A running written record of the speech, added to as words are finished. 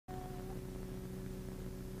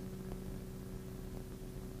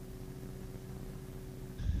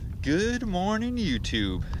Good morning,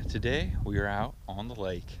 YouTube. Today we are out on the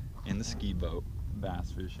lake in the ski boat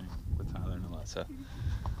bass fishing with Tyler and Alyssa.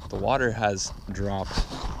 The water has dropped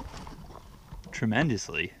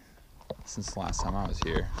tremendously since the last time I was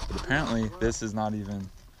here, but apparently this is not even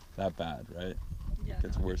that bad, right? Yeah. It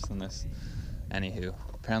gets worse than this. Anywho,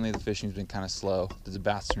 apparently the fishing's been kind of slow. There's a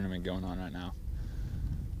bass tournament going on right now,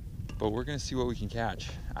 but we're gonna see what we can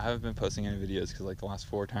catch. I haven't been posting any videos because like the last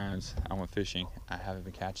 4 times I went fishing, I haven't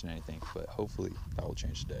been catching anything, but hopefully that will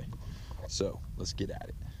change today. So let's get at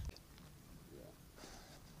it.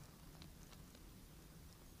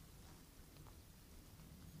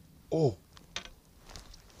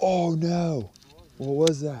 Oh no, what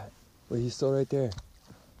was that? Wait, he's still right there.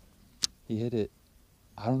 He hit it.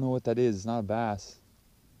 I don't know what that is. It's not a bass.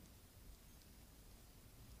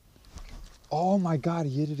 Oh my god,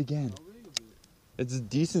 he hit it again. It's a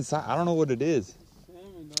decent size. I don't know what it is.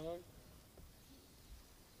 Salmon, dog.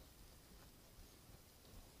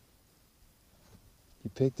 He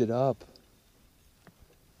picked it up.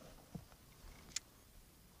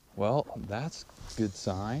 Well, that's a good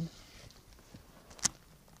sign.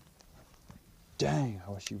 Dang,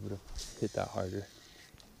 I wish he would have hit that harder.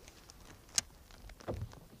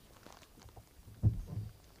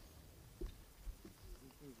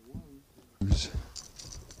 It's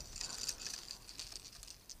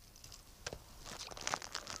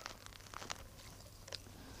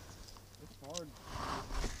hard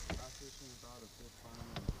bass fishing without a fish finding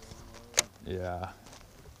and throwing away. Yeah.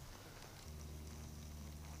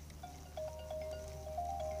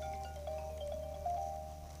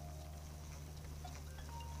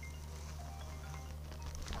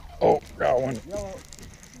 Oh, got one. Yellow.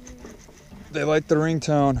 They like the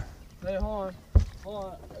ringtone. Hey, hold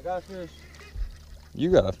on. I got a fish.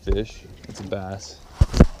 You got a fish. It's a bass.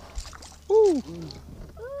 Woo! Ooh,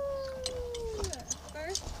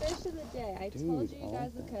 first fish of the day. I told you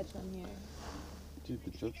guys would catch one here. Dude,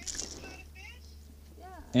 the joke. Yeah.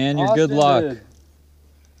 And your good luck. Did.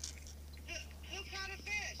 Who caught a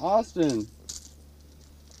fish? Austin.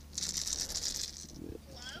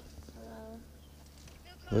 Hello.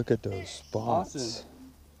 Look at those spots. Austin.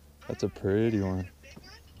 That's a pretty one.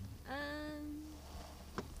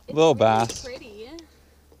 It's Little really bass. Pretty.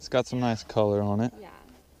 It's got some nice color on it. Yeah.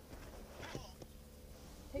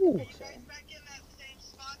 Take a picture. Right back in that same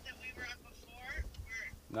spot that we were at before?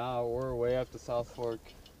 Nah, we're way up to South Fork.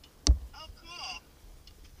 Oh, cool.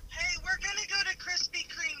 Hey, we're gonna go to Krispy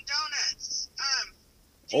Kreme Donuts.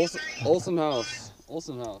 Do you mind- Olson House.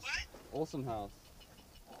 Olson House. What? Olson House.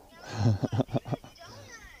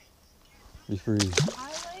 Be free.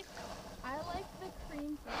 I like the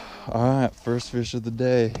cream flavor. Alright, first fish of the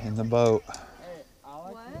day in the boat. Hey, I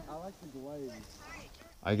like the glaze.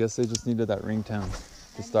 I guess they just needed that ringtone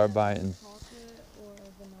to start biting. Chocolate or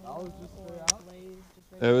vanilla That was just or way out? glazed,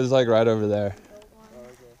 just It was like right over there. Oh,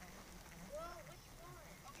 okay.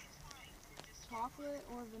 Chocolate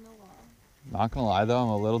or vanilla? Not gonna lie though, I'm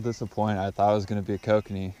a little disappointed. I thought it was gonna be a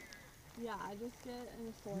kokanee. Yeah, I just get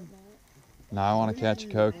an assortment. Now I want to catch a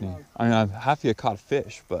kokanee. I mean, I'm happy I caught a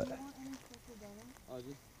fish, but Do you want any chocolate donuts? Oh,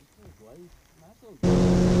 just the glaze. That's okay.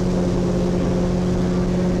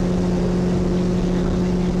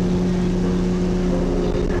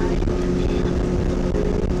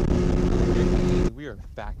 we are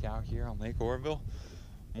back out here on Lake Oroville.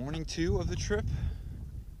 Morning 2 of the trip,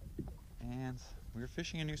 and we're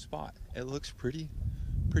fishing a new spot. It looks pretty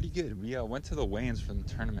good. We went to the weigh-ins from the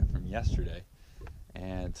tournament from yesterday,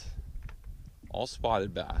 and all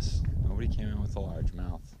spotted bass. Nobody came in with a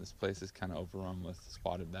largemouth. This place is kind of overrun with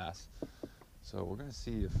spotted bass. So we're gonna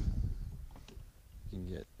see if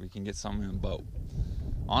we can get something in the boat.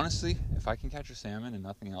 Honestly, if I can catch a salmon and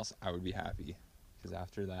nothing else, I would be happy. Because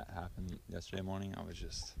after that happened yesterday morning, I was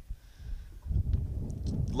just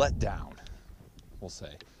let down, we'll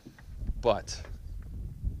say. But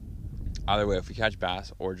either way, if we catch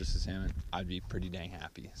bass or just a salmon, I'd be pretty dang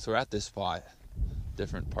happy. So we're at this spot,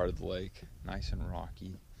 different part of the lake, nice and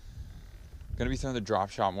rocky. Gonna be throwing the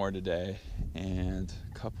drop shot more today, and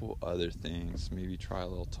a couple other things. Maybe try a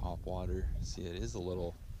little top water. See, it is a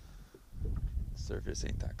little, surface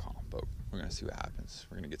ain't that calm, but we're gonna see what happens.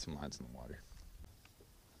 We're gonna get some lines in the water.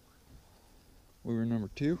 We were number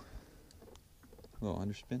 2, a little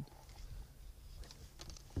underspin.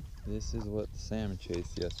 This is what the salmon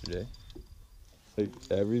chased yesterday. Like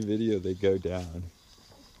every video they go down.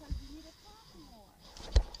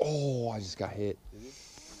 Oh, I just got hit.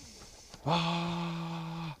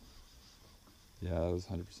 Ah! Yeah, that was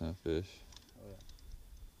 100% fish. Oh, yeah.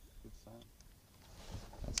 Good sign.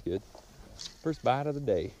 That's good. First bite of the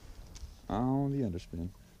day on the underspin.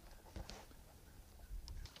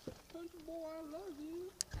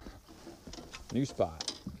 New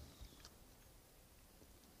spot.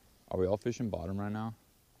 Are we all fishing bottom right now?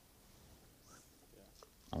 Yeah.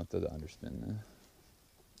 I'm gonna throw the underspin then.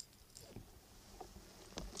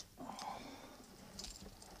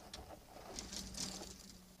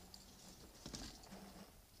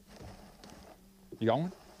 You got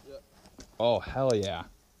one? Yep. Oh, hell yeah.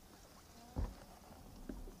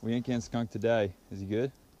 We ain't getting skunked today. Is he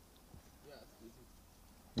good? Yeah, it's decent.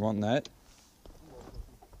 You want net?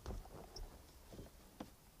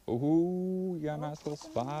 Ooh, you got a nice little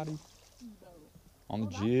spotty on the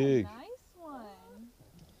jig. That's a nice one.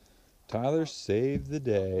 Tyler saved the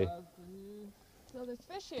day. So there's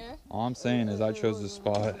fish here. All I'm saying is I chose this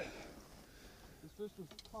spot. This fish was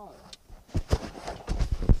caught.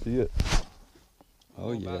 See it?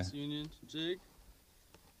 Oh yeah. Bass Union jig.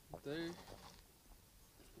 Right there.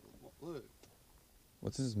 Look.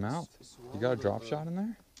 What's in his mouth? You got a drop shot in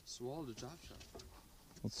there? Swallowed a drop shot.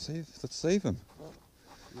 Let's save him.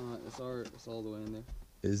 No, it's all the way in there.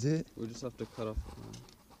 Is it? We just have to cut off the line.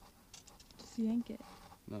 Just yank it.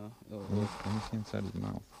 No. Let me see inside his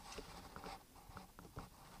mouth.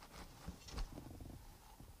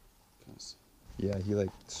 Yeah, he like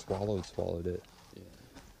swallowed it. Yeah.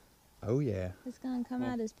 Oh yeah. It's gonna come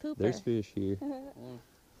out as pooper. There's fish here.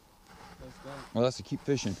 Well, that's to keep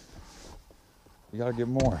fishing. We gotta get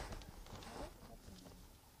more.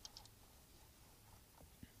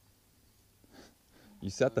 You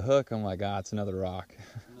set the hook, I'm like, it's another rock.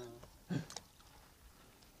 No.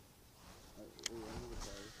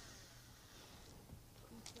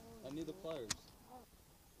 I need the pliers.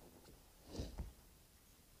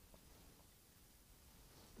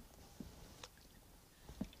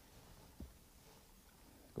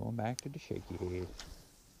 Going back to the shaky head.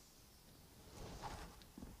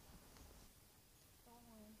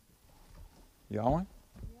 You got one?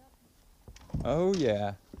 Yep. Oh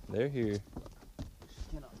yeah, they're here.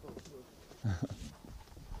 Cannot go through.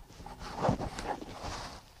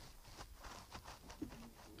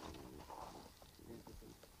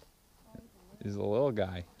 He's a little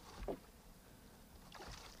guy.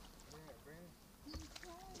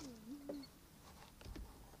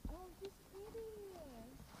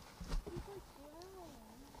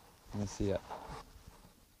 Let me see it.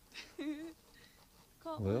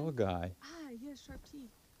 Little guy. Ah, he has sharp teeth.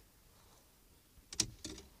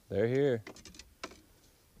 They're here.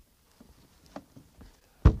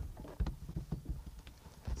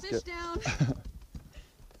 Fish down. Help!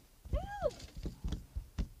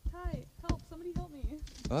 Ty, help! Somebody help me.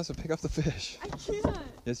 Alessa, pick up the fish. I can't.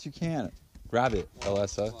 Yes, you can. Grab it,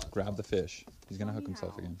 Alessa. Grab the fish. He's gonna hook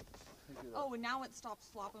himself again. Oh, and now it stops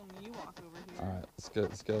flopping when you walk over here. All right, let's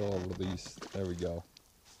get a little release. There we go.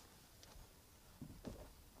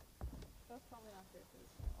 That's probably not fair for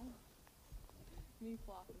this channel. Me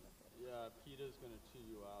flopping the fish. Yeah, PETA's gonna chew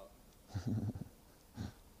you out.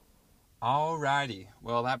 Alrighty,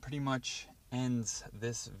 well that pretty much ends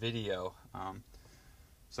this video.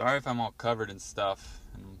 Sorry if I'm all covered in stuff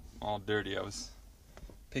and all dirty. I was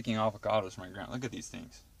picking avocados from my ground. Look at these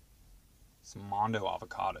things. Some Mondo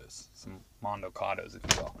avocados. Some Mondo cados, if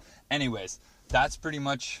you will. Anyways, that's pretty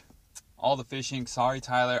much all the fishing. Sorry,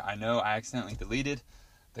 Tyler. I know I accidentally deleted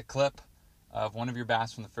the clip of one of your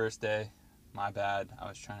bass from the first day. My bad. I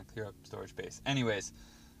was trying to clear up storage space. Anyways,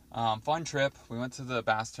 fun trip. We went to the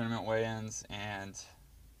bass tournament weigh-ins, and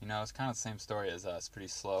you know, it's kind of the same story as us. Pretty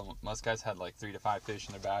slow. Most guys had like 3 to 5 fish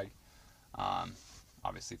in their bag.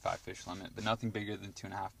 Obviously 5 fish limit, but nothing bigger than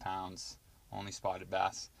 2.5 pounds. Only spotted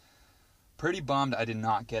bass. Pretty bummed I did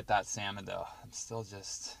not get that salmon though. I'm still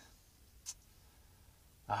just,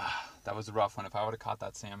 that was a rough one. If I would have caught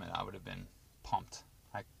that salmon, I would have been pumped.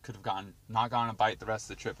 I could have not gotten a bite the rest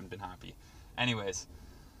of the trip and been happy. Anyways,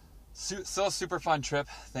 still a super fun trip.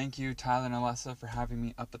 Thank you, Tyler and Alessa, for having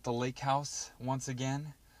me up at the lake house once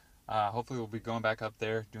again. Hopefully we'll be going back up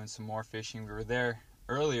there doing some more fishing. We were there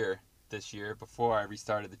earlier this year before I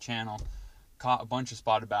restarted the channel. Caught a bunch of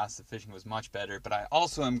spotted bass. The fishing was much better, but I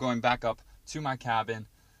also am going back up to my cabin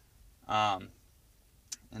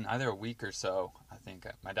in either a week or so. I think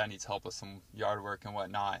my dad needs help with some yard work and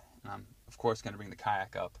whatnot, and I'm of course going to bring the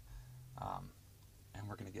kayak up, and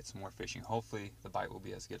we're going to get some more fishing. Hopefully the bite will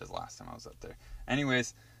be as good as last time I was up there.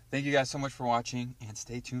 Anyways, thank you guys so much for watching, and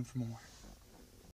stay tuned for more.